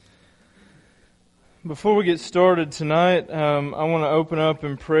Before we get started tonight, I want to open up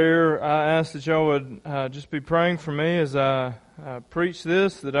in prayer. I ask that y'all would just be praying for me as I preach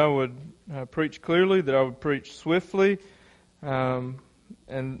this, that I would preach clearly, that I would preach swiftly. And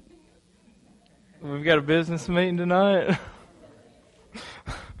we've got a business meeting tonight.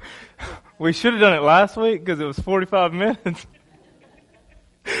 We should have done it last week because it was 45 minutes.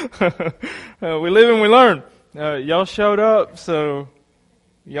 We live and we learn. Y'all showed up, so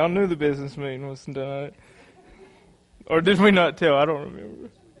y'all knew the business meeting was tonight. Or did we not tell? I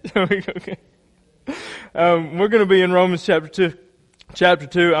don't remember. Okay. We're going to be in Romans chapter 2. Chapter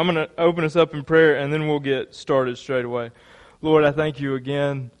 2, I'm going to open us up in prayer, and then we'll get started straight away. Lord, I thank you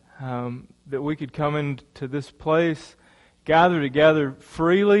again that we could come into this place, gather together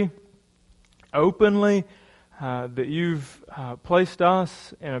freely, openly, that you've placed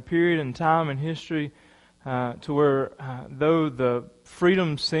us in a period in time in history to where though the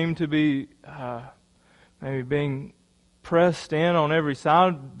freedoms seem to be maybe being pressed in on every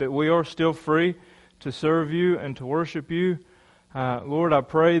side, that we are still free to serve you and to worship you. Lord, I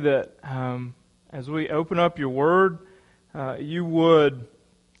pray that as we open up your word, you would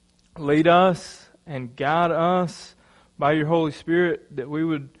lead us and guide us by your Holy Spirit, that we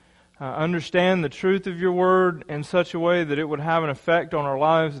would understand the truth of your word in such a way that it would have an effect on our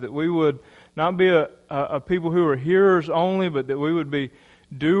lives, that we would not be a people who are hearers only, but that we would be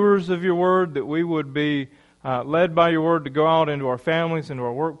doers of your word, that we would be led by your word to go out into our families, into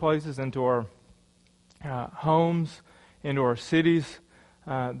our workplaces, into our homes, into our cities,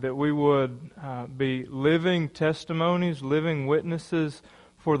 that we would be living testimonies, living witnesses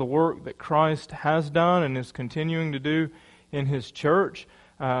for the work that Christ has done and is continuing to do in His church.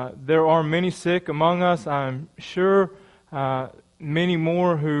 There are many sick among us, I'm sure, many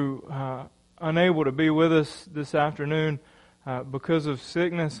more who unable to be with us this afternoon because of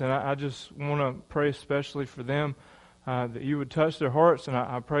sickness, and I just want to pray especially for them, that you would touch their hearts, and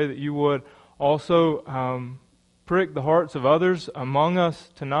I pray that you would also prick the hearts of others among us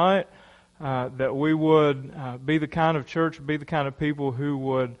tonight, that we would be the kind of church, be the kind of people who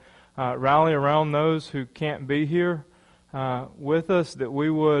would rally around those who can't be here with us, that we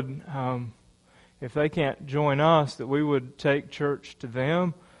would, if they can't join us, that we would take church to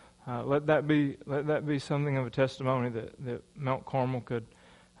them. Let that be something of a testimony that Mount Carmel could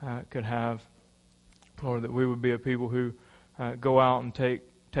have, Lord, that we would be a people who go out and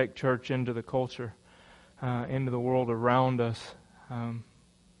take church into the culture, into the world around us.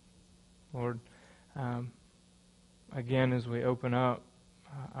 Lord, again, as we open up,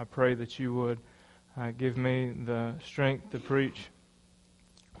 I pray that you would give me the strength to preach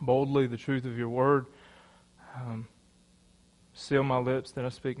boldly the truth of your word. Seal my lips that I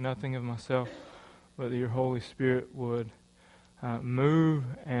speak nothing of myself, but that your Holy Spirit would move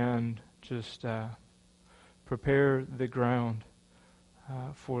and just prepare the ground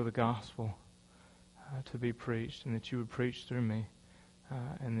for the gospel to be preached, and that you would preach through me,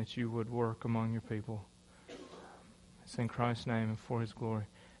 and that you would work among your people. It's in Christ's name and for His glory.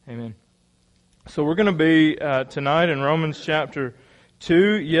 Amen. So we're going to be tonight in Romans chapter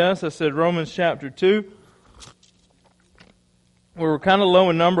 2. Yes, I said Romans chapter 2. We were kind of low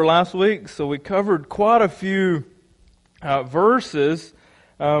in number last week, so we covered quite a few verses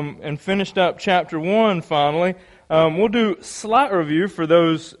and finished up chapter 1 finally. We'll do a slight review for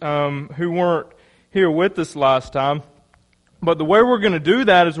those who weren't here with us last time. But the way we're going to do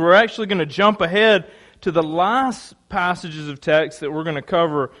that is we're actually going to jump ahead to the last passages of text that we're going to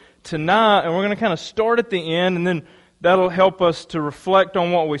cover tonight, and we're going to kind of start at the end, and then that'll help us to reflect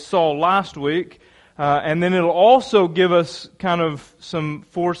on what we saw last week. And then it'll also give us kind of some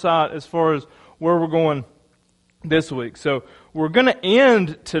foresight as far as where we're going this week. So we're going to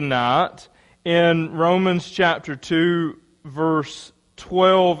end tonight in Romans chapter 2, verse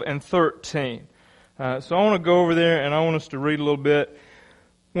 12 and 13. So I want to go over there and I want us to read a little bit.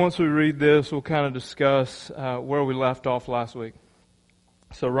 Once we read this, we'll kind of discuss where we left off last week.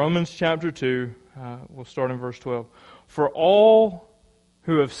 So Romans chapter 2, we'll start in verse 12. For all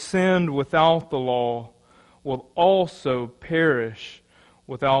who have sinned without the law will also perish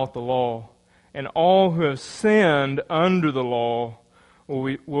without the law. And all who have sinned under the law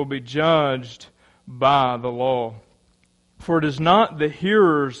will be judged by the law. For it is not the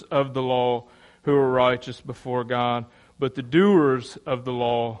hearers of the law who are righteous before God, but the doers of the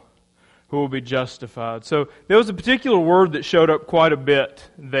law who will be justified. So there was a particular word that showed up quite a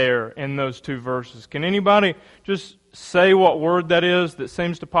bit there in those two verses. Can anybody just say what word that is that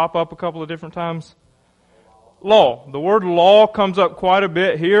seems to pop up a couple of different times? Law. The word law comes up quite a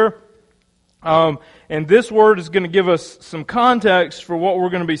bit here. And this word is going to give us some context for what we're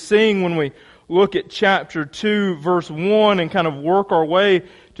going to be seeing when we look at chapter 2, verse 1, and kind of work our way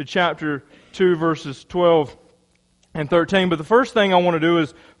to chapter 2, verses 12 and 13. But the first thing I want to do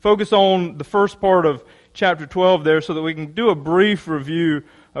is focus on the first part of chapter 12 there so that we can do a brief review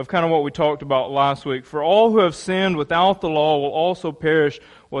of kind of what we talked about last week. For all who have sinned without the law will also perish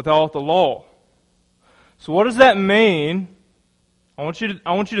without the law. So what does that mean? I want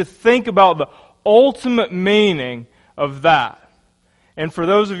you to think about the ultimate meaning of that. And for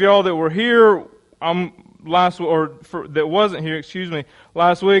those of y'all that were here last week,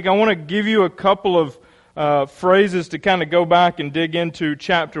 I want to give you a couple of phrases to kind of go back and dig into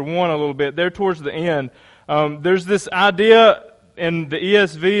chapter 1 a little bit. There towards the end, there's this idea in the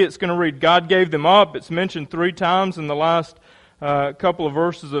ESV. It's going to read, God gave them up. It's mentioned 3 times in the last couple of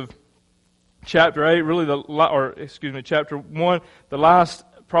verses of chapter 8. Chapter 1. The last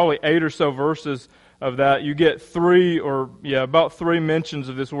probably 8 or so verses of that, you get about 3 mentions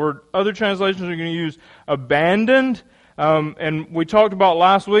of this word. Other translations are going to use abandoned. And we talked about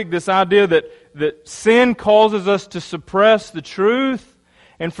last week this idea that sin causes us to suppress the truth.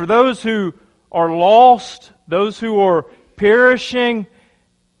 And for those who are lost, those who are perishing,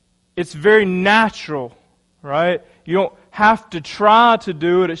 it's very natural, right? You don't have to try to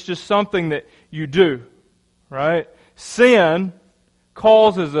do it. It's just something that you do, right? Sin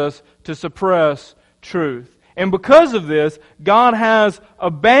causes us to suppress truth. And because of this, God has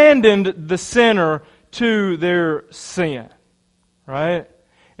abandoned the sinner to their sin, right?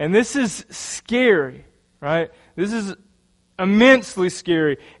 And this is scary, right? This is immensely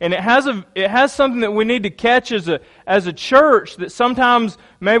scary, and it has something that we need to catch as a church that sometimes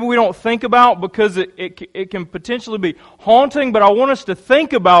maybe we don't think about because it can potentially be haunting. But I want us to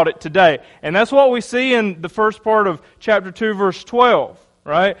think about it today, and that's what we see in the first part of chapter 2, verse 12,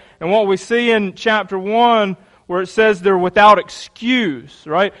 right? And what we see in chapter 1, where it says they're without excuse,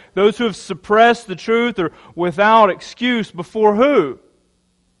 right? Those who have suppressed the truth are without excuse before who?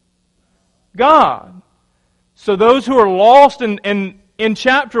 God. So those who are lost, and in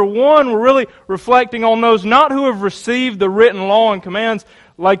chapter 1, we're really reflecting on those not who have received the written law and commands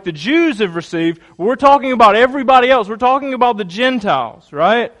like the Jews have received. We're talking about everybody else. We're talking about the Gentiles,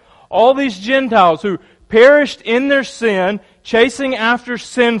 right? All these Gentiles who perished in their sin, chasing after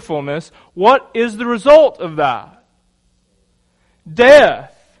sinfulness. What is the result of that?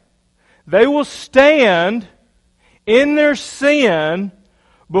 Death. They will stand in their sin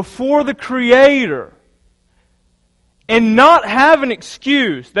before the Creator and not have an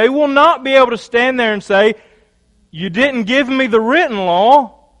excuse. They will not be able to stand there and say, you didn't give me the written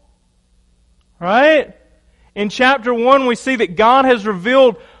law. Right? In chapter 1, we see that God has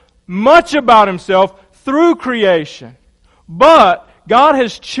revealed much about Himself through creation. But God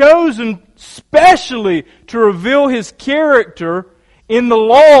has chosen specially to reveal His character in the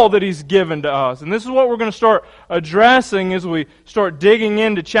law that He's given to us. And this is what we're going to start addressing as we start digging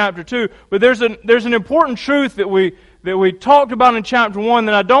into chapter 2. But there's an important truth that we talked about in chapter 1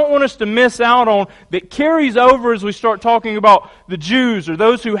 that I don't want us to miss out on, that carries over as we start talking about the Jews or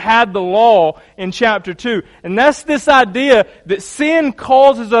those who had the law in chapter 2. And that's this idea that sin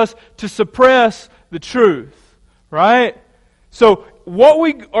causes us to suppress the truth. Right? So what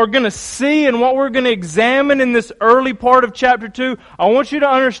we are going to see and what we're going to examine in this early part of chapter 2, I want you to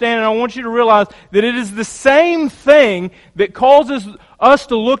understand and I want you to realize that it is the same thing that causes us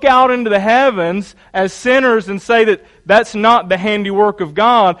to look out into the heavens as sinners and say that that's not the handiwork of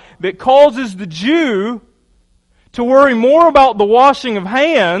God, that causes the Jew to worry more about the washing of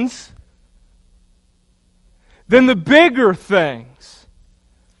hands than the bigger things.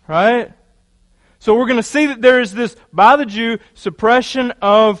 Right? So we're going to see that there is this, by the Jew, suppression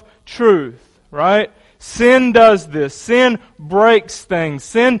of truth, right? Sin does this. Sin breaks things.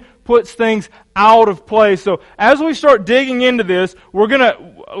 Sin puts things out of place. So as we start digging into this, we're going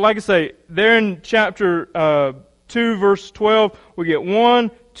to, like I say, there in chapter 2, verse 12, we get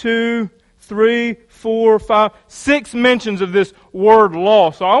 1, 2, 3, 4, 5, 6 mentions of this word law.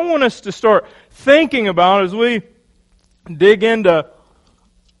 So I want us to start thinking about as we dig into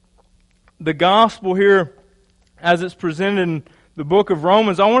the gospel here as it's presented in the book of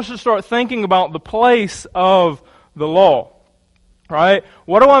Romans. I want us to start thinking about the place of the law. Right?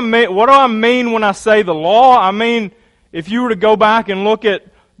 What do I mean when I say the law? I mean, if you were to go back and look at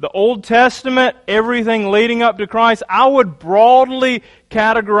the Old Testament, everything leading up to Christ, I would broadly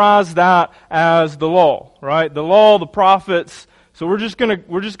categorize that as the law. Right? The law, the prophets. So we're just gonna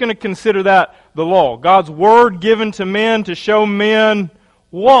consider that the law. God's word given to men to show men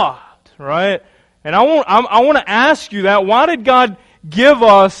what? Right? And I want to ask you that. Why did God give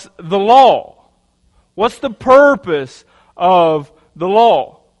us the law? What's the purpose of the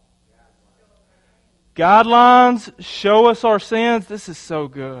law? Guidelines, show us our sins. This is so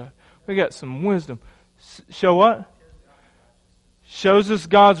good. We got some wisdom. Show what? Shows us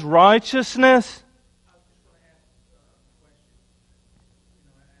God's righteousness.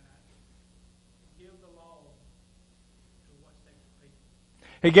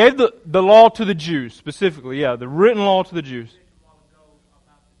 He gave the law to the Jews, specifically, the written law to the Jews.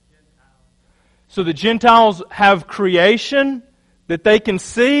 So the Gentiles have creation that they can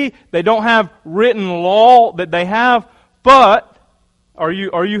see. They don't have written law that they have. But are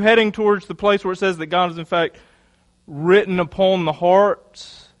you heading towards the place where it says that God is in fact written upon the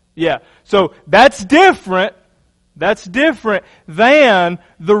hearts? Yeah. So that's different. That's different than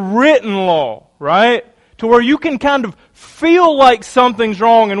the written law, right? To where you can kind of feel like something's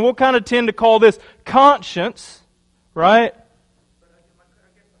wrong, and we'll kind of tend to call this conscience, right?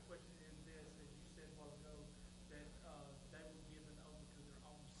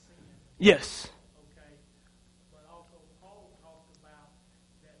 Yes. Okay. But also Paul talked about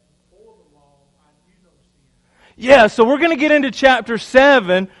that before the law, I knew no sin. Yeah, so we're going to get into chapter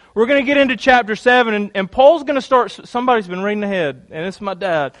 7. We're going to get into chapter 7, and Paul's going to start. Somebody's been reading ahead, and it's my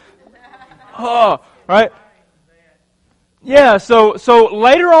dad. Oh, right? Yeah, so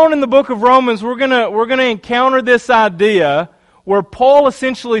later on in the book of Romans, we're gonna encounter this idea where Paul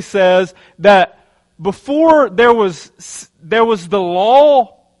essentially says that before there was the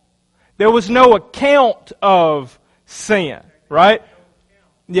law, there was no account of sin, right?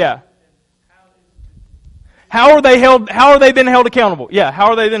 Yeah. How are they then held accountable? Yeah, how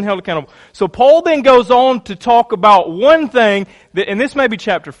are they then held accountable? So Paul then goes on to talk about one thing that, and this may be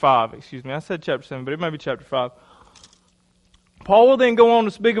chapter 5, excuse me. I said chapter 7, but it may be chapter 5. Paul will then go on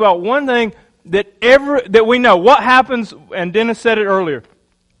to speak about one thing that we know. What happens, and Dennis said it earlier.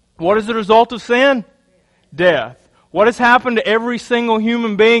 What is the result of sin? Death. What has happened to every single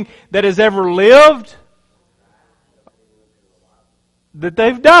human being that has ever lived? That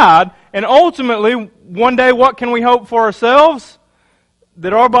they've died. And ultimately, one day, what can we hope for ourselves?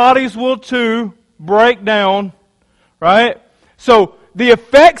 That our bodies will too break down. Right? So, the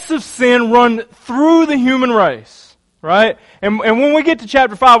effects of sin run through the human race. Right? And when we get to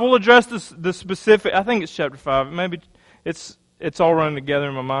chapter 5, we'll address the specific. I think it's chapter 5. Maybe it's all running together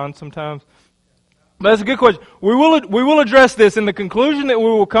in my mind sometimes. But that's a good question. We will address this, and the conclusion that we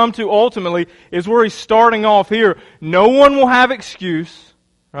will come to ultimately is where he's starting off here. No one will have excuse,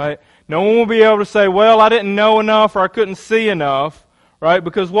 right? No one will be able to say, well, I didn't know enough or I couldn't see enough, right?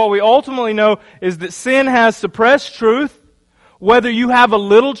 Because what we ultimately know is that sin has suppressed truth, whether you have a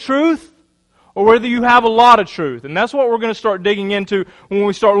little truth or whether you have a lot of truth. And that's what we're going to start digging into when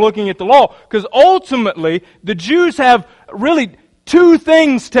we start looking at the law. Because ultimately, the Jews have really two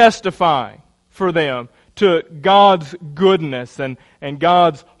things testifying for them to God's goodness and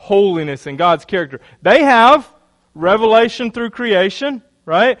God's holiness and God's character. They have revelation through creation,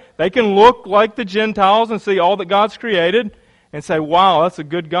 right? They can look like the Gentiles and see all that God's created and say, wow, that's a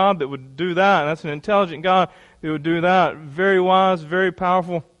good God that would do that. And that's an intelligent God that would do that. Very wise, very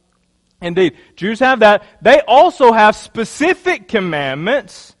powerful. Indeed, Jews have that. They also have specific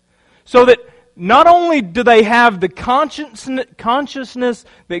commandments so that not only do they have the consciousness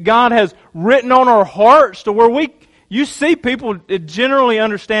that God has written on our hearts to where you see people generally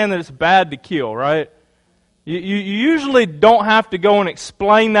understand that it's bad to kill, right? You usually don't have to go and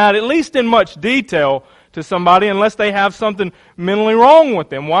explain that, at least in much detail, to somebody unless they have something mentally wrong with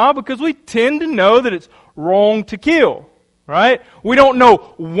them. Why? Because we tend to know that it's wrong to kill. Right? We don't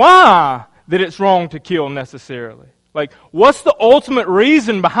know why that it's wrong to kill necessarily. Like, what's the ultimate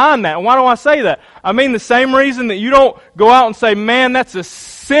reason behind that? And why do I say that? I mean the same reason that you don't go out and say, man, that's a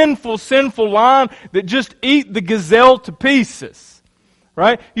sinful, sinful line that just eat the gazelle to pieces.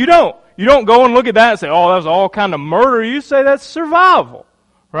 Right? You don't. You don't go and look at that and say, oh, that was all kind of murder. You say that's survival.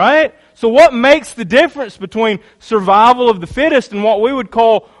 Right? So what makes the difference between survival of the fittest and what we would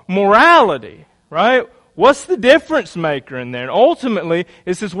call morality? Right? What's the difference maker in there? And ultimately,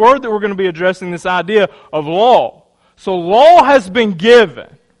 it's this word that we're going to be addressing, this idea of law. So law has been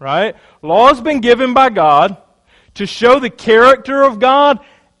given, right? Law has been given by God to show the character of God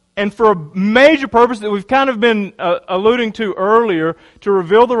and for a major purpose that we've kind of been alluding to earlier, to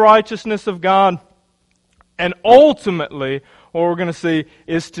reveal the righteousness of God. And ultimately, what we're going to see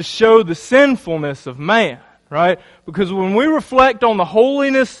is to show the sinfulness of man, right? Because when we reflect on the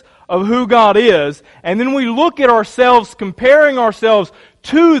holiness of who God is, and then we look at ourselves, comparing ourselves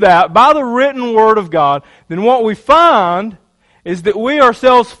to that by the written Word of God, then what we find is that we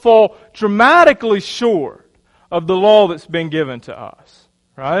ourselves fall dramatically short of the law that's been given to us,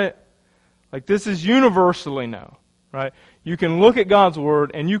 right? Like this is universally known, right? You can look at God's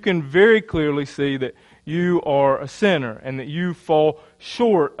Word and you can very clearly see that you are a sinner and that you fall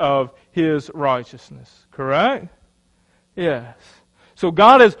short of His righteousness, correct? Yes. So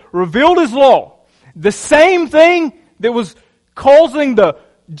God has revealed His law. The same thing that was causing the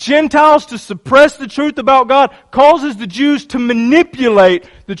Gentiles to suppress the truth about God causes the Jews to manipulate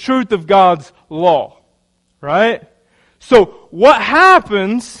the truth of God's law. Right? So what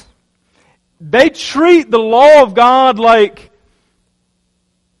happens, they treat the law of God like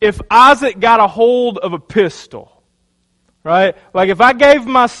if Isaac got a hold of a pistol. Right? Like if I gave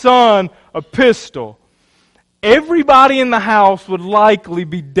my son a pistol, everybody in the house would likely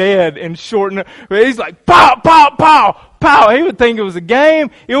be dead and short. He's like, pow, pow, pow, pow. He would think it was a game.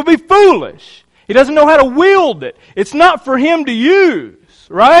 It would be foolish. He doesn't know how to wield it. It's not for him to use,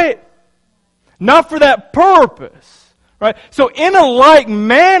 right? Not for that purpose, right? So in a like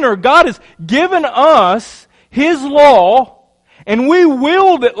manner, God has given us His law, and we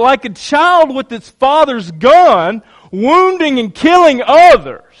wield it like a child with its father's gun, wounding and killing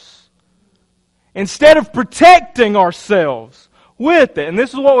others, instead of protecting ourselves with it. And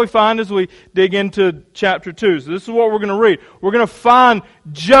this is what we find as we dig into chapter 2. So this is what we're going to read. We're going to find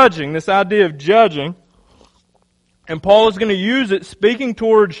judging, this idea of judging. And Paul is going to use it speaking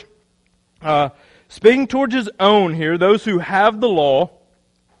towards his own here, those who have the law.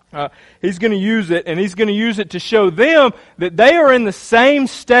 He's going to use it, and he's going to use it to show them that they are in the same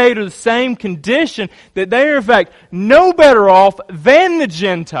state or the same condition, that they are in fact no better off than the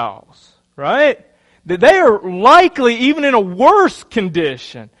Gentiles, right? That they are likely even in a worse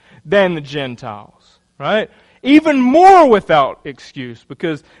condition than the Gentiles, right? Even more without excuse,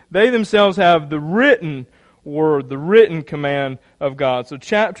 because they themselves have the written word, the written command of God. So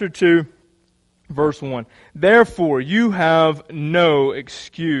chapter 2, verse 1. Therefore, you have no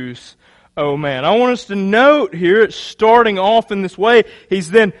excuse, O man. I want us to note here, it's starting off in this way.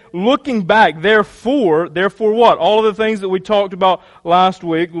 He's then looking back. Therefore what? All of the things that we talked about last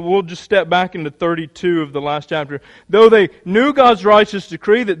week. We'll just step back into 32 of the last chapter. Though they knew God's righteous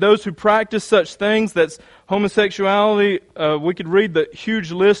decree that those who practice such things, that's homosexuality, we could read the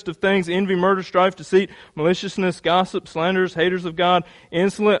huge list of things: envy, murder, strife, deceit, maliciousness, gossip, slanderers, haters of God,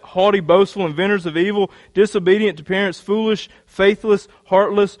 insolent, haughty, boastful, inventors of evil, disobedient to parents, foolish, faithless,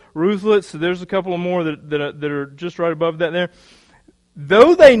 heartless, ruthless. So there's a couple of more that are just right above that there.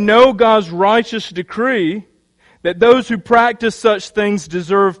 Though they know God's righteous decree that those who practice such things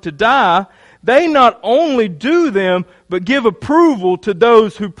deserve to die, they not only do them, but give approval to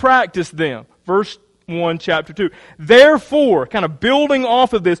those who practice them. Verse 1, chapter 2. Therefore, kind of building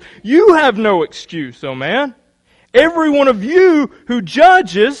off of this, you have no excuse, oh man. Every one of you who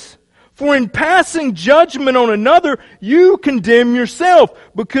judges, for in passing judgment on another, you condemn yourself,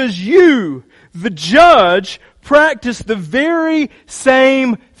 because you, the judge, practice the very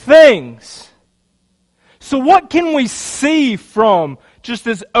same things. So what can we see from just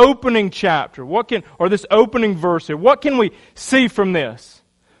this opening chapter? Or this opening verse here? What can we see from this?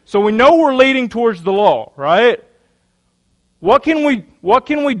 So we know we're leading towards the law, right? What can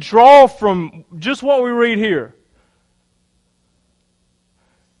we draw from just what we read here?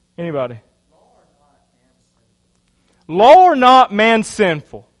 Anybody? Law or not, man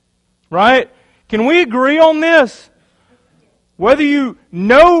sinful. Right? Can we agree on this? Whether you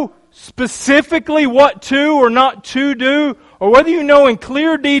know specifically what to or not to do, or whether you know in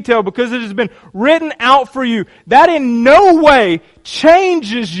clear detail because it has been written out for you, that in no way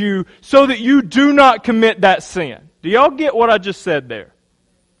changes you so that you do not commit that sin. Do y'all get what I just said there?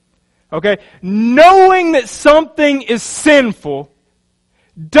 Okay? Knowing that something is sinful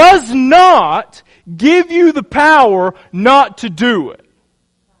does not give you the power not to do it.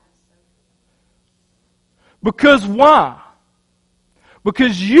 Because why?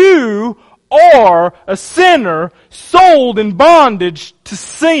 Because you are a sinner sold in bondage to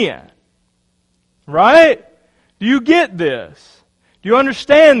sin. Right? Do you get this? Do you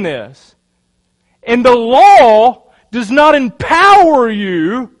understand this? And the law does not empower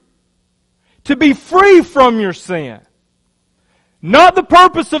you to be free from your sin. Not the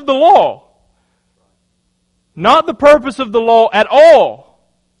purpose of the law. Not the purpose of the law at all.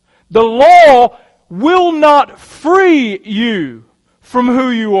 The law will not free you from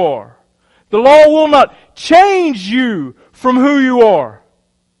who you are. The law will not change you from who you are.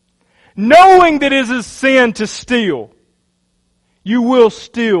 Knowing that it is a sin to steal, you will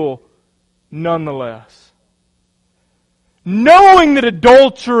steal nonetheless. Knowing that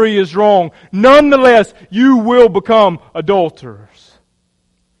adultery is wrong, nonetheless, you will become adulterers.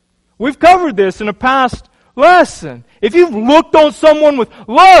 We've covered this in a past lesson. If you've looked on someone with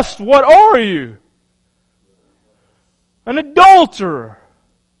lust, what are you? An adulterer.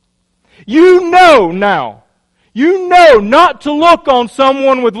 You know now. You know not to look on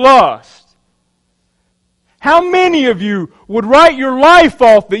someone with lust. How many of you would write your life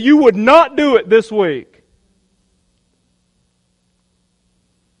off that you would not do it this week?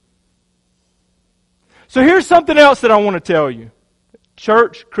 So here's something else that I want to tell you.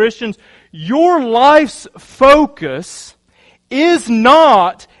 Church, Christians, your life's focus is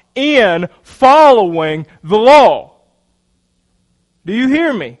not in following the law. Do you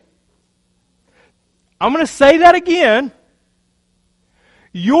hear me? I'm going to say that again.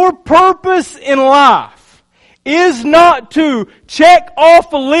 Your purpose in life is not to check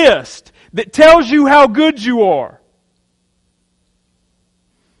off a list that tells you how good you are.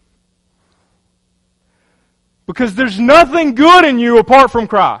 Because there's nothing good in you apart from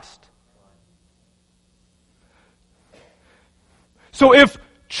Christ. So if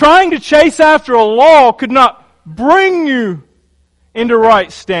trying to chase after a law could not bring you into right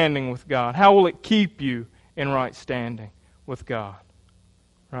standing with God, how will it keep you in right standing with God?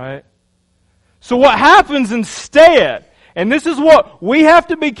 Right? So what happens instead, and this is what we have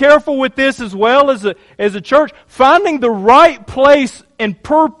to be careful with this as well as a church, finding the right place and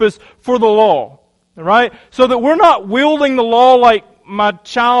purpose for the law. Right? So that we're not wielding the law like my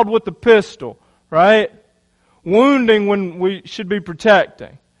child with the pistol. Right? Wounding when we should be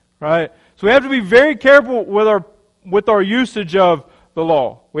protecting. Right? So we have to be very careful with our usage of the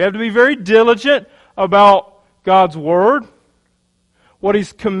law. We have to be very diligent about God's Word, what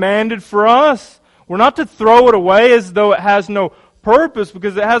He's commanded for us. We're not to throw it away as though it has no purpose,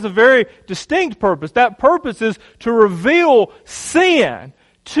 because it has a very distinct purpose. That purpose is to reveal sin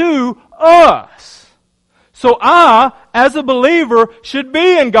to us. So I, as a believer, should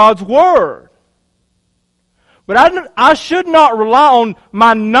be in God's Word. But I should not rely on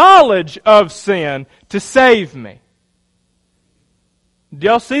my knowledge of sin to save me. Do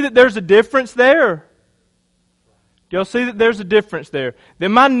y'all see that there's a difference there? Do y'all see that there's a difference there? That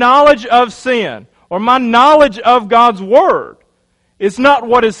my knowledge of sin or my knowledge of God's Word is not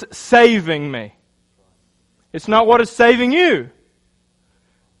what is saving me. It's not what is saving you.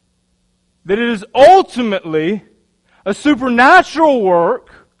 That it is ultimately a supernatural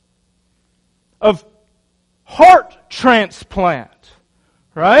work of heart transplant.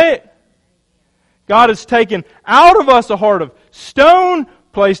 Right? God has taken out of us a heart of stone,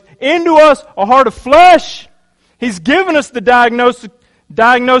 placed into us a heart of flesh. He's given us the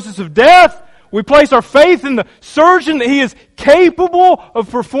diagnosis of death. We place our faith in the surgeon that He is capable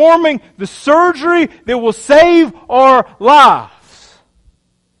of performing the surgery that will save our lives.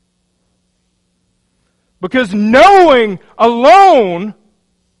 Because knowing alone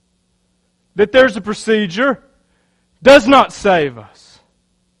that there's a procedure does not save us.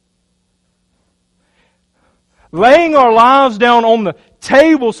 Laying our lives down on the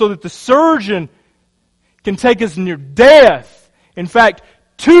table so that the surgeon can take us near death, in fact,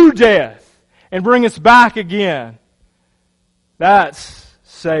 to death, and bring us back again. That's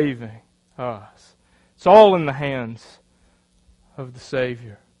saving us. It's all in the hands of the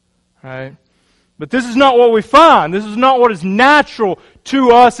Savior. Right? But this is not what we find. This is not what is natural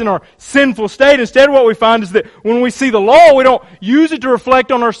to us in our sinful state. Instead, what we find is that when we see the law, we don't use it to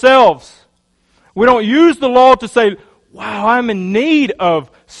reflect on ourselves. We don't use the law to say, wow, I'm in need of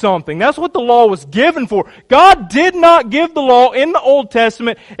something. That's what the law was given for. God did not give the law in the Old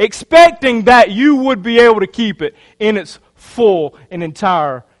Testament expecting that you would be able to keep it in its full and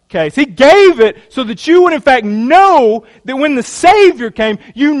entire case. He gave it so that you would in fact know that when the Savior came,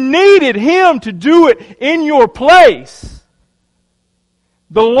 you needed Him to do it in your place.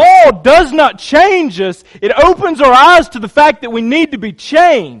 The law does not change us. It opens our eyes to the fact that we need to be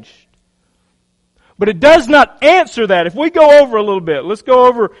changed. But it does not answer that. If we go over a little bit, let's go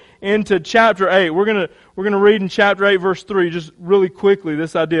over into chapter 8. We're going to read in chapter 8 verse 3 just really quickly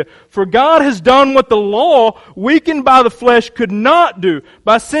this idea. For God has done what the law, weakened by the flesh, could not do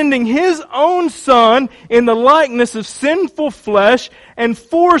by sending His own Son in the likeness of sinful flesh, and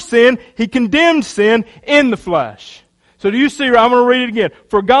for sin He condemned sin in the flesh. So do you see? I'm going to read it again.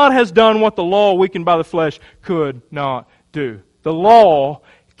 For God has done what the law, weakened by the flesh, could not do. The law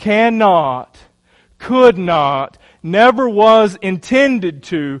could not, never was intended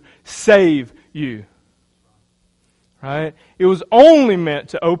to save you. Right? It was only meant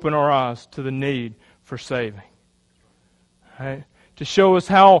to open our eyes to the need for saving. Right? To show us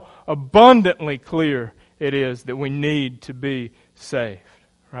how abundantly clear it is that we need to be saved.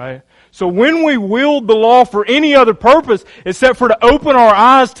 Right? So when we wield the law for any other purpose except for to open our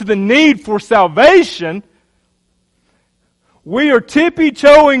eyes to the need for salvation, We are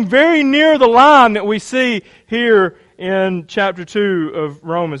tippy-toeing very near the line that we see here in chapter 2 of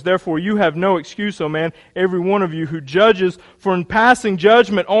Romans. Therefore, you have no excuse, O man, every one of you who judges, for in passing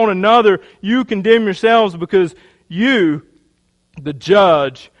judgment on another, you condemn yourselves, because you, the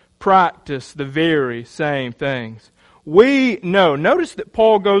judge, practice the very same things. We know. Notice that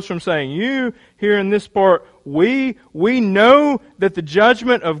Paul goes from saying, you, here in this part, we know that the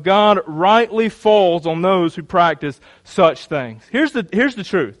judgment of God rightly falls on those who practice such things. Here's the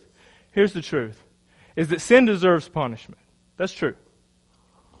truth. Here's the truth. Is that sin deserves punishment. That's true.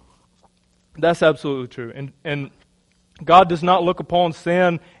 That's absolutely true. And God does not look upon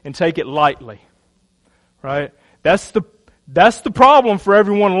sin and take it lightly. Right? That's the problem for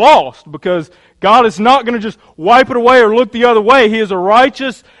everyone lost, because God is not going to just wipe it away or look the other way. He is a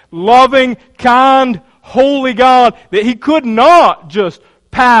righteous, loving, kind, holy God that He could not just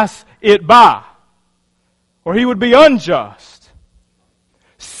pass it by, or He would be unjust.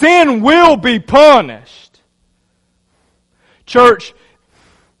 Sin will be punished. Church,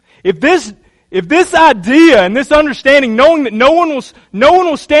 if this idea and this understanding, knowing that no one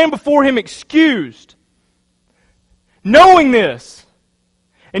will stand before Him excused, knowing this,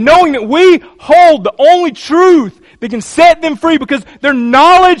 and knowing that we hold the only truth that can set them free, because their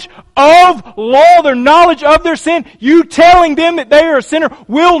knowledge of law, their knowledge of their sin, you telling them that they are a sinner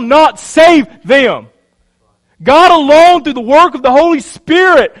will not save them. God alone, through the work of the Holy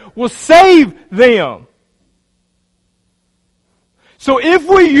Spirit, will save them. So if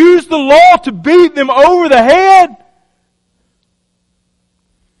we use the law to beat them over the head,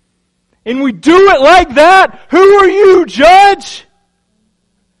 and we do it like that, who are you, judge?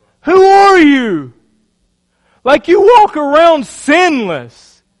 Who are you? Like you walk around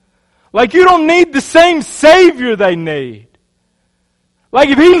sinless. Like you don't need the same Savior they need. Like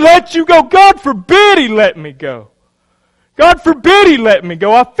if He let you go, God forbid He let me go. God forbid He let me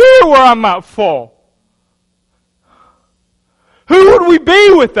go. I fear where I might fall. Who would we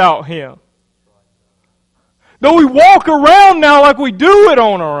be without Him? Though we walk around now like we do it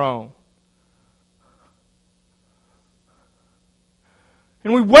on our own.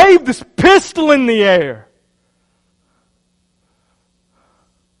 And we wave this pistol in the air.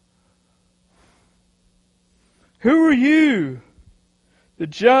 Who are you, the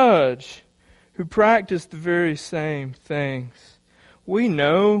judge, who practice the very same things? We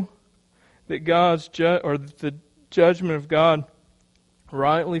know that the judgment of God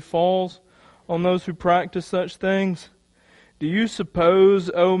rightly falls on those who practice such things. Do you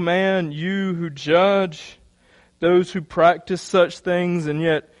suppose, O man, you who judge those who practice such things and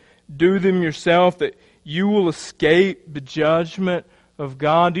yet do them yourself, that you will escape the judgment of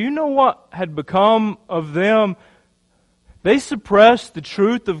God? Do you know what had become of them? They suppressed the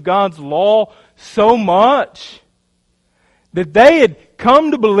truth of God's law so much that they had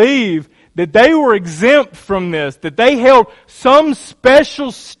come to believe that they were exempt from this, that they held some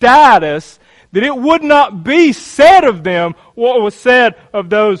special status, that it would not be said of them what was said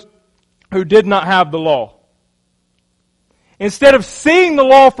of those who did not have the law. Instead of seeing the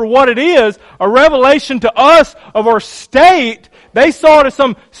law for what it is, a revelation to us of our state, they saw it as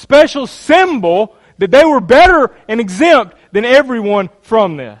some special symbol that they were better and exempt than everyone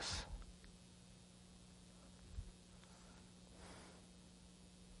from this.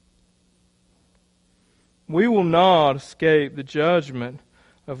 We will not escape the judgment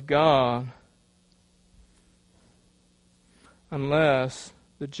of God unless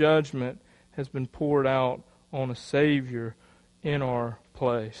the judgment has been poured out on a Savior in our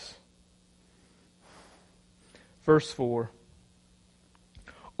place. Verse 4.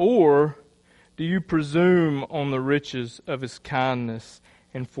 Or do you presume on the riches of His kindness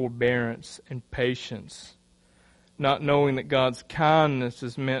and forbearance and patience, not knowing that God's kindness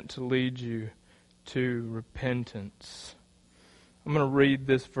is meant to lead you to repentance? I'm going to read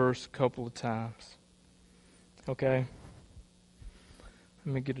this verse a couple of times. Okay?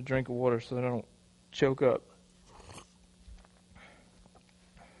 Let me get a drink of water so that I don't choke up.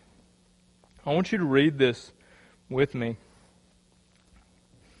 I want you to read this with me.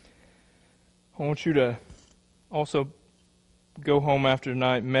 I want you to also go home after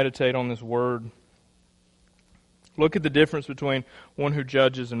tonight, meditate on this word. Look at the difference between one who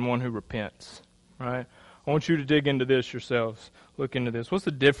judges and one who repents. Right? I want you to dig into this yourselves. Look into this. What's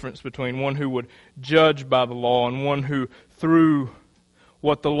the difference between one who would judge by the law and one who, through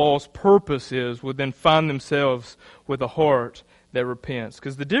what the law's purpose is, would then find themselves with a heart that repents?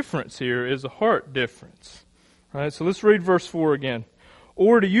 Because the difference here is a heart difference. Right? So let's read verse 4 again.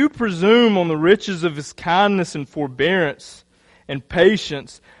 Or do you presume on the riches of His kindness and forbearance and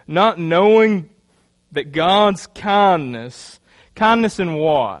patience, not knowing that God's kindness in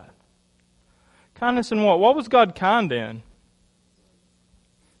what? Kindness in what? What was God kind in?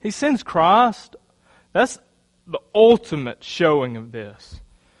 He sends Christ. That's the ultimate showing of this,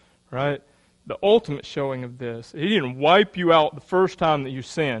 right? The ultimate showing of this. He didn't wipe you out the first time that you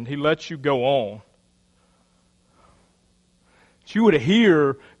sinned. He lets you go on. But you would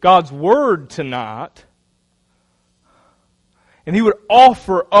hear God's word tonight, and He would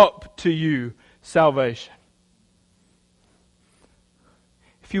offer up to you salvation.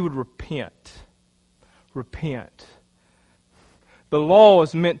 If you would repent. Repent. The law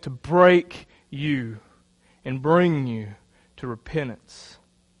is meant to break you and bring you to repentance.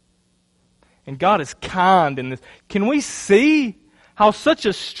 And God is kind in this. Can we see how such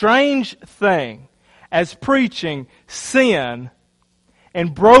a strange thing as preaching sin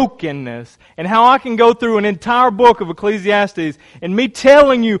and brokenness, and how I can go through an entire book of Ecclesiastes and me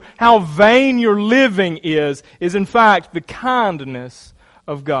telling you how vain your living is in fact the kindness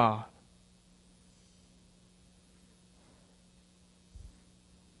of God.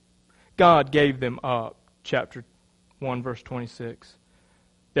 God gave them up, chapter 1, verse 26.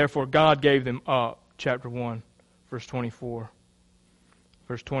 Therefore, God gave them up, chapter 1, verse 24.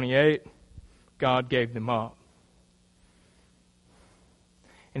 Verse 28, God gave them up.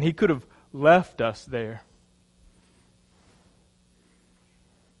 And He could have left us there.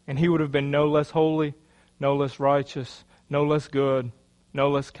 And He would have been no less holy, no less righteous, no less good, no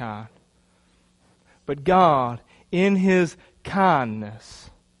less kind. But God, in His kindness,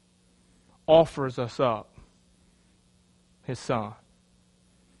 offers us up His Son.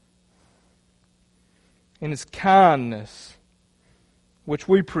 In His kindness, which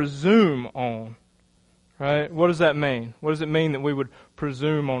we presume on. Right? What does that mean? What does it mean that we would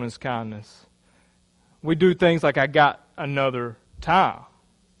presume on His kindness? We do things like, I got another time.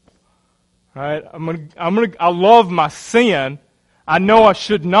 Right? I love my sin. I know I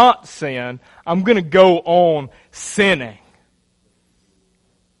should not sin. I'm going to go on sinning.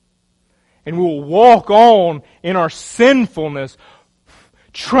 And we'll walk on in our sinfulness,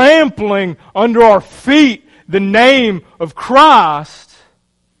 trampling under our feet the name of Christ.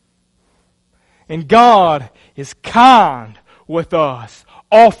 And God is kind with us,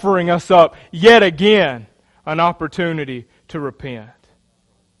 offering us up yet again an opportunity to repent.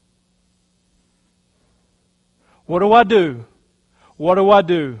 What do I do? What do I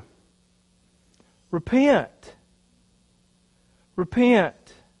do? Repent. Repent.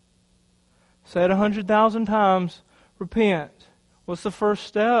 Say it 100,000 times. Repent. What's the first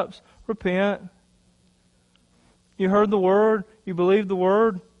steps? Repent. You heard the Word. You believe the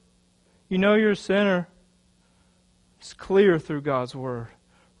Word. You know you're a sinner. It's clear through God's Word.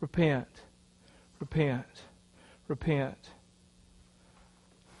 Repent. Repent. Repent.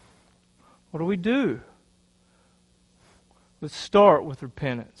 What do we do? Let's start with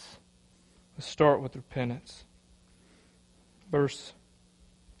repentance. Let's start with repentance. Verse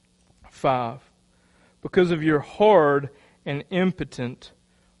 5. Because of your hard and impotent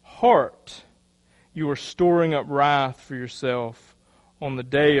heart, you are storing up wrath for yourself on the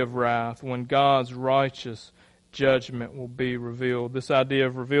day of wrath, when God's righteous judgment will be revealed. This idea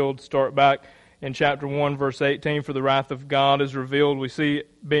of revealed, start back in chapter 1, verse 18. For the wrath of God is revealed. We see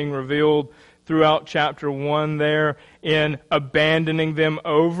it being revealed throughout chapter 1 there in abandoning them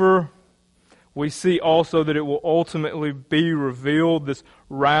over. We see also that it will ultimately be revealed. This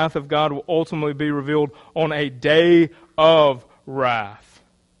wrath of God will ultimately be revealed on a day of wrath.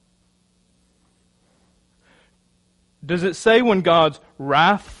 Does it say when God's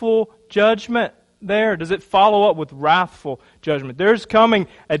wrathful judgment there? Does it follow up with wrathful judgment? There's coming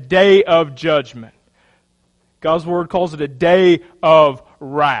a day of judgment. God's Word calls it a day of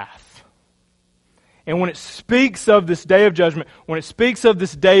wrath. And when it speaks of this day of judgment, when it speaks of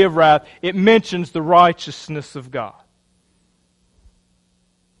this day of wrath, it mentions the righteousness of God.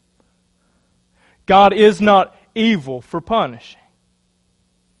 God is not evil for punishing.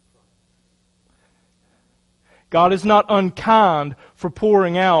 God is not unkind for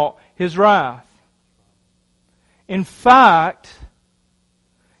pouring out His wrath. In fact,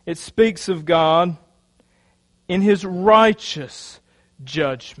 it speaks of God in His righteous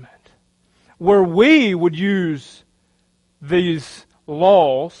judgment. Where we would use these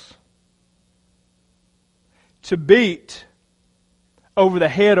laws to beat over the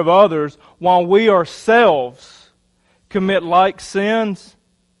head of others while we ourselves commit like sins,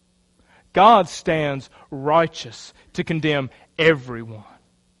 God stands righteous to condemn everyone.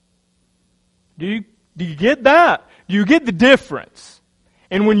 Do you get that? Do you get the difference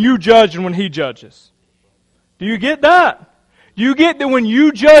in when you judge and when He judges? Do you get that? You get that when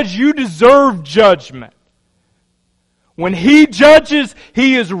you judge, you deserve judgment. When He judges,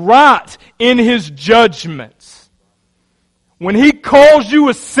 He is right in His judgments. When He calls you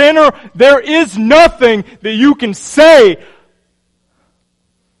a sinner, there is nothing that you can say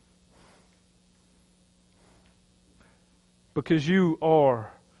because you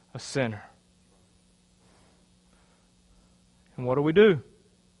are a sinner. And what do?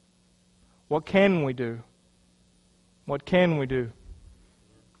 What can we do? What can we do?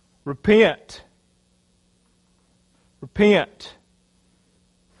 Repent. Repent.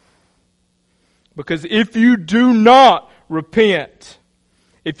 Because if you do not repent,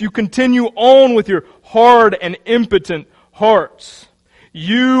 if you continue on with your hard and impotent hearts,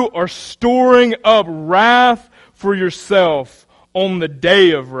 you are storing up wrath for yourself on the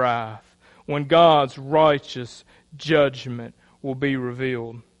day of wrath, when God's righteous judgment will be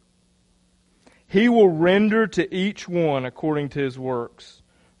revealed. He will render to each one according to his works.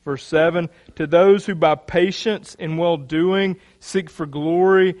 Verse 7, to those who by patience and well-doing seek for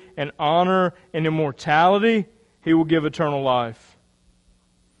glory and honor and immortality, He will give eternal life.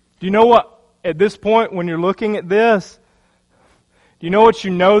 Do you know what, at this point when you're looking at this, do you know what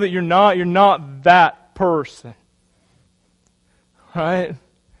you know that you're not? You're not that person. Right?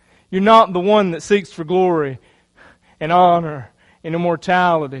 You're not the one that seeks for glory and honor and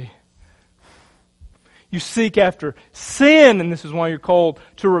immortality. You seek after sin, and this is why you're called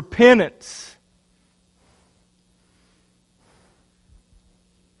to repentance.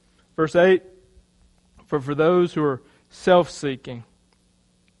 Verse 8, for those who are self-seeking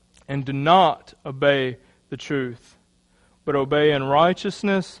and do not obey the truth, but obey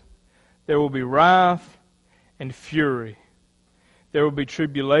unrighteousness, there will be wrath and fury. There will be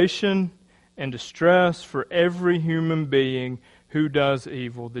tribulation and distress for every human being who does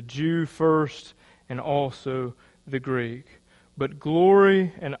evil, the Jew first and also the Greek. But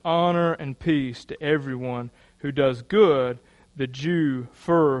glory and honor and peace to everyone who does good, the Jew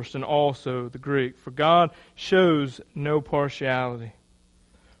first and also the Greek. For God shows no partiality.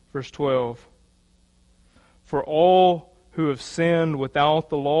 Verse 12. For all who have sinned without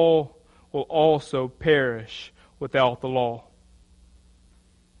the law will also perish without the law.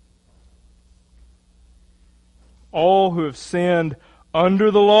 All who have sinned under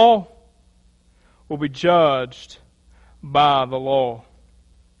the law will be judged by the law.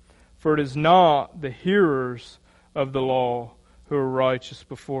 For it is not the hearers of the law who are righteous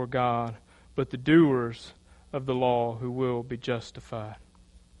before God, but the doers of the law who will be justified.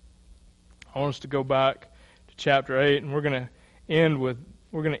 I want us to go back to chapter 8, and we're going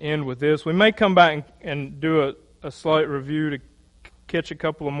to end with this. We may come back and do a slight review to catch a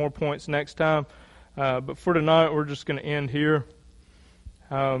couple of more points next time. But for tonight, we're just going to end here.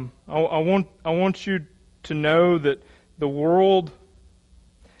 I want you to know that the world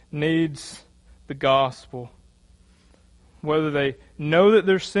needs the gospel. Whether they know that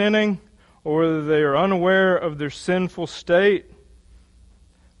they're sinning or whether they are unaware of their sinful state,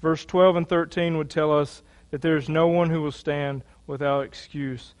 verse 12 and 13 would tell us that there is no one who will stand without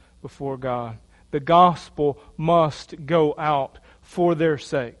excuse before God. The gospel must go out for their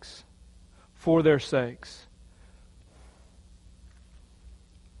sakes. For their sakes.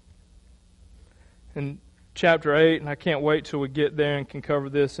 In chapter 8, and I can't wait till we get there and can cover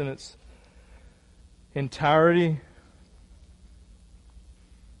this in its entirety.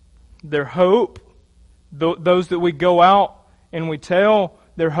 Their hope, those that we go out and we tell,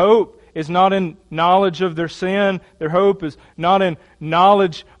 their hope is not in knowledge of their sin. Their hope is not in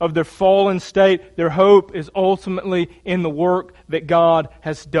knowledge of their fallen state. Their hope is ultimately in the work that God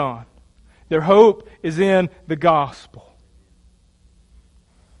has done. Their hope is in the gospel.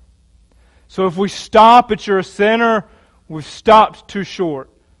 So if we stop at you're a sinner, we've stopped too short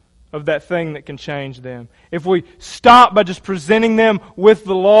of that thing that can change them. If we stop by just presenting them with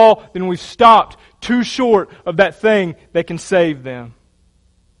the law, then we've stopped too short of that thing that can save them.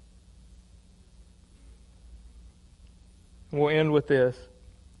 We'll end with this.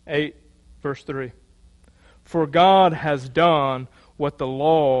 8, verse 3. For God has done what the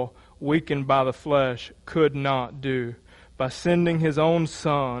law, weakened by the flesh, could not do, by sending His own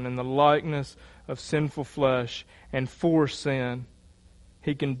Son in the likeness of sinful flesh, and for sin,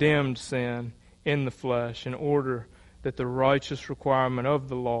 He condemned sin in the flesh, in order that the righteous requirement of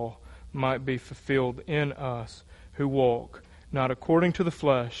the law might be fulfilled in us, who walk not according to the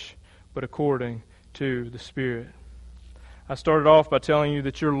flesh, but according to the Spirit. I started off by telling you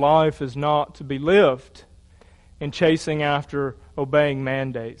that your life is not to be lived in chasing after obeying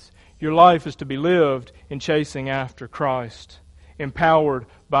mandates. Your life is to be lived in chasing after Christ, empowered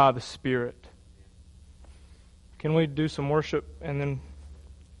by the Spirit. Can we do some worship and then...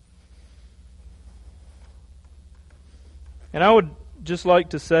 And I would just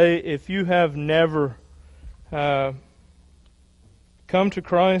like to say, if you have never come to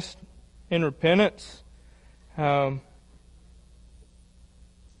Christ in repentance, find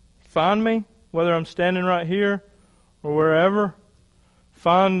me, whether I'm standing right here or wherever.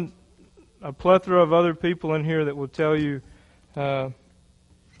 Find a plethora of other people in here that will tell you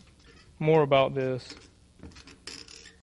more about this.